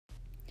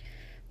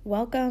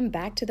Welcome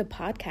back to the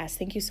podcast.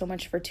 Thank you so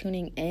much for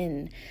tuning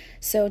in.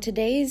 So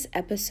today's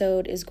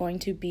episode is going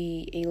to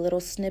be a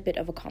little snippet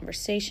of a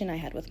conversation I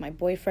had with my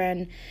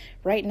boyfriend.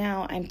 Right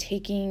now, I'm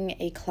taking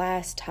a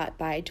class taught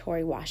by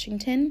Tori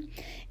Washington,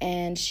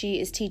 and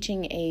she is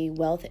teaching a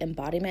wealth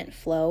embodiment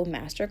flow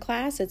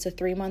masterclass. It's a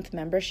 3-month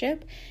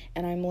membership,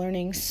 and I'm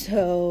learning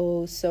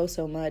so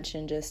much,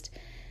 and just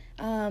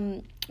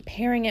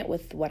pairing it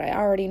with what I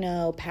already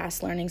know,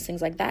 past learnings,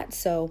 things like that.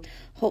 So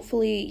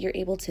hopefully you're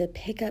able to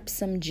pick up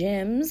some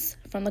gems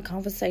from the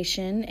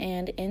conversation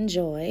and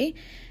enjoy.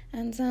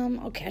 And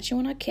I'll catch you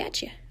when I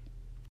catch you.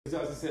 As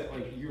I said,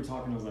 like you were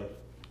talking, I was like,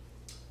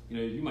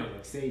 you might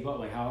like save up,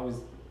 like how I always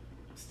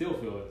still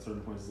feel at certain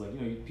points. It's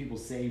like, people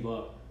save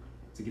up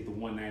to get the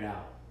one night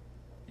out,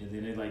 and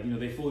then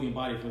they fully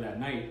embody for that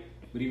night.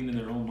 But even in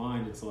their own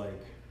mind, it's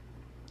like,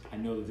 I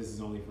know that this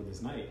is only for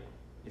this night.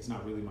 It's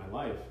not really my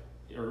life.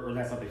 Or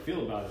that's how they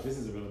feel about it. This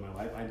isn't really my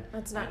life.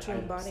 That's not true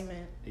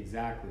embodiment.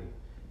 Exactly.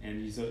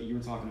 And you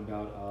were talking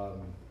about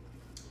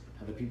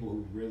how the people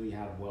who really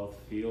have wealth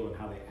feel and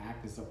how they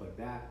act and stuff like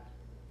that.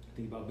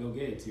 Think about Bill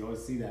Gates. You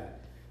always see that.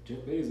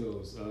 Jeff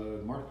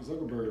Bezos, Mark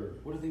Zuckerberg.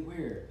 What do they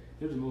wear?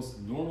 They're the most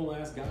normal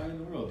ass guy in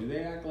the world. Do they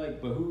act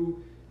like? But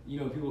who?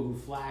 People who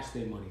flash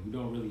their money, who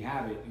don't really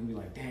have it, and be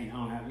like, dang, I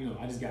don't have.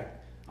 I just got.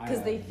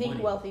 Because they think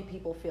money. Wealthy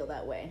people feel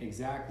that way.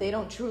 Exactly. They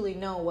don't truly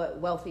know what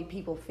wealthy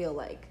people feel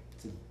like.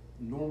 It's a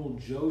normal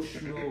Joe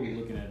Schmo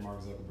looking at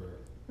Mark Zuckerberg.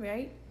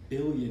 Right?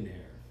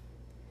 Billionaire.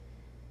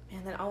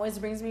 And that always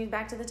brings me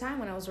back to the time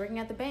when I was working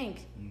at the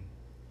bank.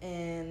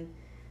 And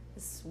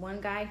this one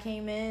guy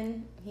came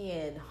in. He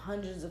had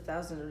hundreds of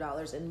thousands of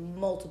dollars in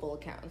multiple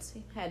accounts.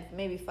 He had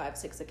maybe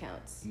 5-6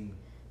 accounts.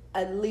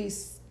 At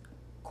least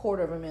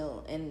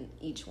 $250,000 in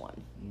each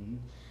one.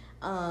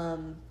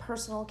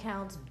 Personal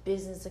accounts,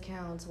 business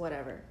accounts,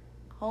 whatever.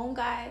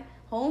 Homeboy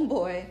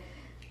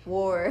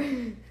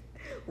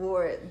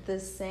wore the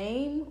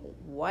same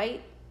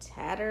white,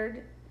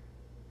 tattered,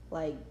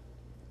 like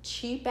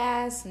cheap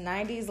ass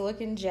 90s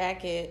looking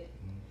jacket,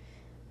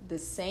 the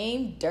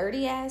same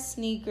dirty ass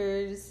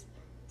sneakers,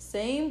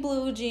 same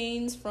blue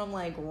jeans from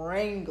like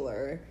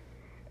Wrangler,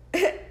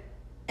 and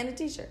a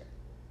t-shirt.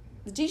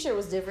 The t-shirt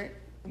was different,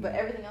 but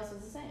everything else was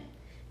the same.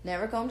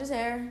 Never combed his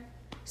hair.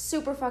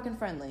 Super fucking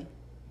friendly.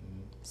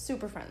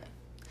 Super friendly.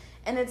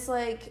 And it's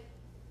like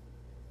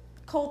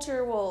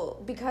culture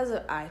will,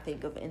 I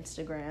think of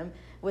Instagram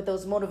with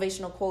those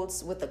motivational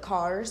quotes with the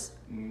cars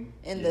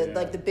and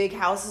the big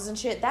houses and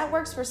shit. That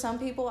works for some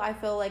people. I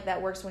feel like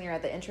that works when you're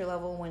at the entry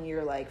level, when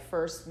you're like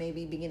first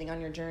maybe beginning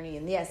on your journey.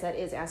 And yes, that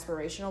is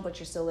aspirational, but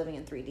you're still living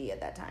in 3D at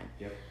that time.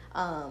 Yep.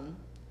 I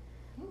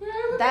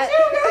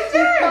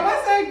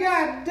said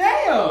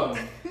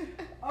goddamn.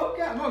 Oh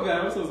God, my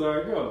bad. I'm so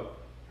sorry. Go.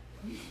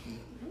 I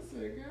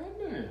said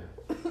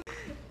goddamn.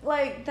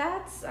 Like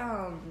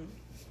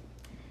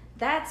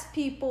that's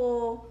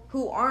people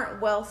who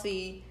aren't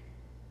wealthy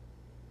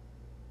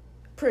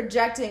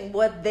projecting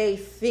what they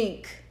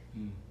think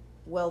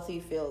wealthy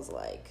feels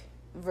like,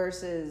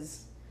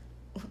 versus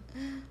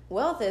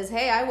wealth is,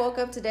 hey, I woke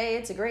up today,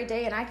 it's a great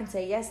day, and I can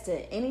say yes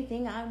to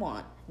anything I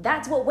want.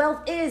 That's what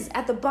wealth is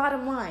at the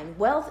bottom line.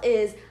 Wealth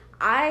is,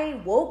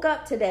 I woke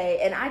up today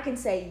and I can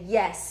say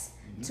yes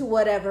to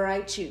whatever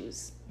I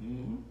choose.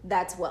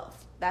 That's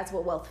wealth. That's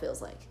what wealth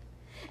feels like.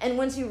 And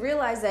once you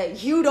realize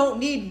that you don't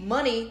need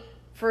money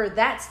for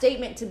that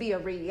statement to be a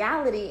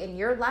reality in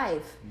your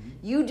life,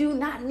 you do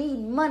not need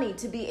money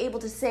to be able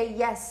to say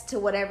yes to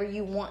whatever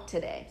you want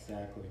today.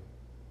 Exactly.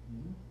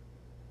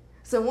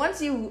 So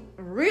once you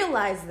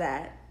realize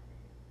that,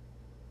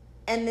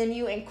 and then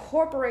you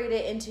incorporate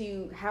it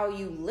into how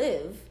you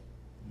live,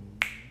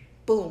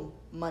 boom,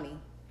 money.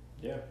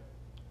 Yeah.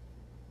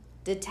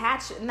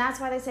 Detach, and that's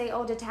why they say,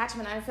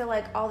 detachment. I feel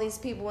like all these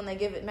people, when they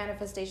give it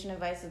manifestation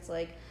advice, it's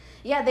like,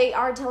 yeah, they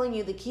are telling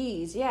you the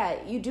keys.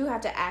 Yeah, you do have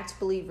to act,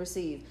 believe,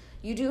 receive.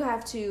 You do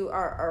have to,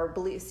 or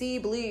believe, see,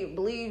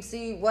 believe,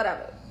 see,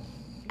 whatever.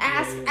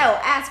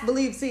 Ask,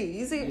 believe, see.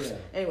 You see? Yeah.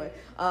 Anyway,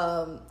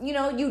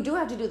 you do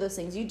have to do those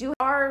things. You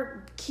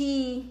are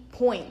key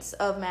points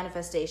of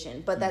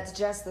manifestation, but that's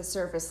just the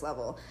surface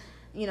level.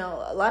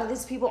 A lot of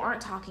these people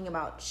aren't talking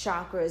about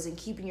chakras and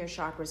keeping your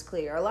chakras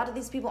clear. A lot of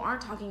these people aren't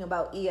talking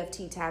about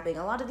EFT tapping.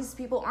 A lot of these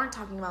people aren't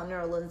talking about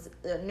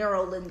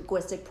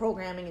neuro-linguistic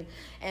programming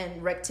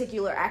and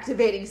reticular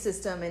activating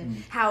system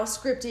and how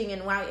scripting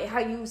and how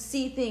you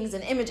see things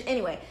and image.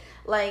 Anyway,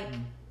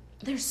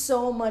 there's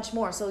so much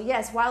more. So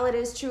yes, while it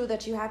is true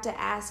that you have to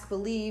ask,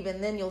 believe,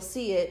 and then you'll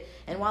see it,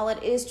 and while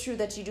it is true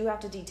that you do have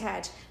to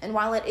detach, and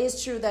while it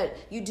is true that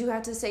you do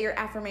have to say your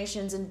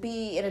affirmations and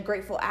be in a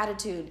grateful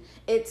attitude,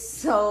 it's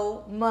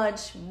so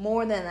much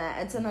more than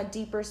that. It's on a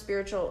deeper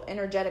spiritual,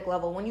 energetic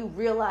level. When you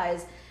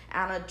realize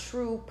on a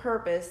true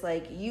purpose,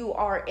 like you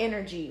are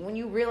energy, when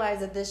you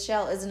realize that this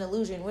shell is an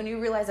illusion, when you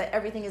realize that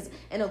everything is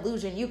an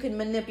illusion, you can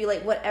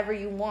manipulate whatever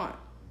you want.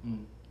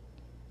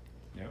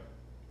 Yep.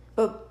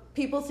 But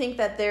people think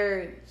that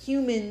they're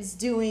humans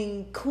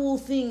doing cool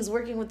things,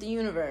 working with the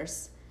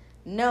universe.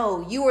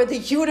 No, you are the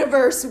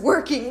universe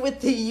working with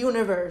the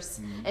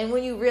universe. And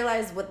when you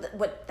realize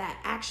what that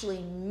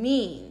actually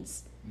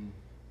means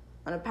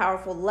on a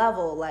powerful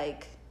level,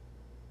 like,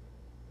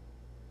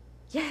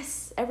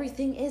 yes,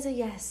 everything is a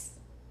yes.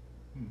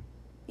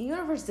 The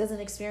universe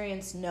doesn't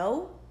experience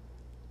no.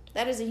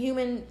 That is a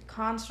human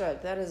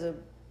construct. That is a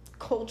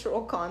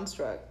cultural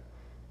construct.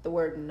 The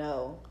word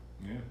no.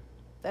 Yeah.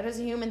 That is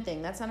a human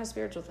thing. That's not a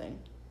spiritual thing.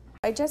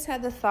 I just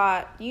had the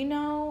thought, and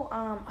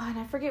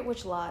I forget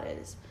which law it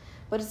is,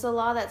 but it's a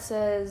law that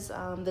says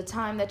the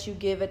time that you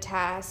give a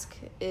task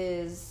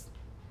is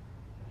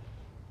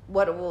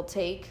what it will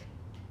take.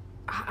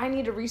 I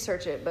need to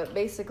research it, but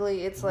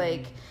basically it's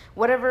like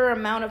whatever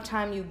amount of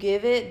time you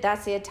give it,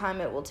 that's the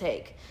time it will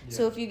take. Yeah.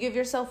 So if you give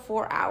yourself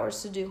 4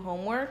 hours to do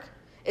homework,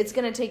 it's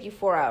going to take you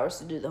 4 hours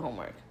to do the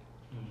homework.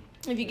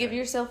 If you give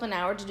yourself an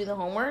hour to do the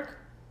homework,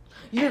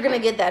 you're going to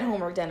get that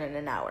homework done in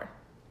an hour.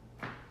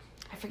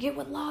 I forget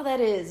what law that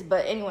is,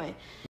 but anyway.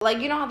 Like,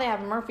 you know how they have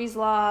Murphy's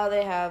Law?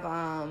 They have,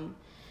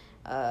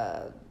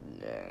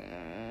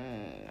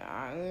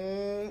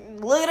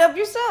 look it up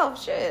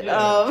yourself, shit.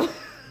 Yeah.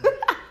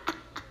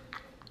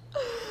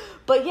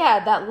 But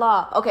yeah, that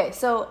law. Okay,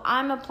 so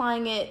I'm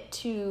applying it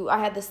to, I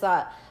had this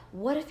thought,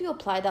 what if you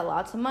applied that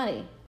law to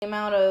money? The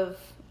amount of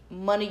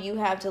money you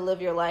have to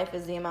live your life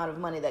is the amount of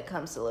money that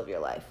comes to live your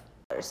life.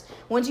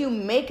 Once you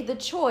make the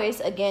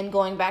choice, again,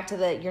 going back to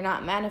that, you're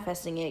not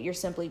manifesting it, you're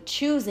simply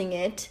choosing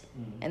it,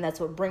 and that's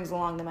what brings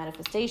along the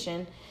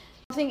manifestation.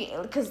 I'm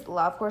thinking, because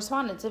law of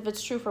correspondence, if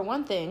it's true for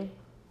one thing,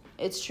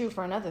 it's true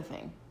for another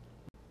thing.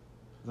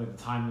 Like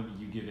the time that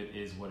you give it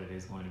is what it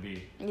is going to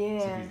be. Yeah.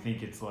 So if you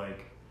think it's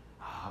like,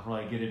 I'll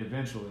probably get it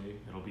eventually,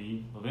 it'll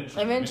be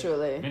eventually.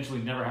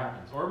 Eventually never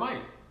happens. Or it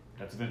might.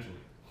 That's eventually.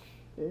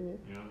 You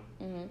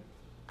know?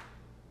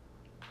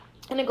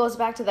 And it goes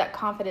back to that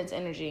confidence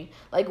energy.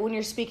 Like when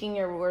you're speaking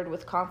your word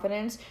with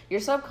confidence, your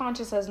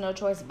subconscious has no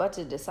choice but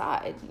to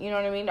decide. You know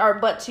what I mean? Or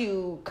but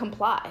to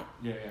comply.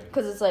 Yeah.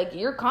 Because it's like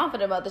you're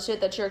confident about the shit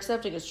that you're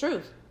accepting as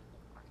truth.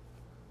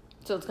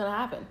 So it's going to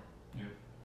happen.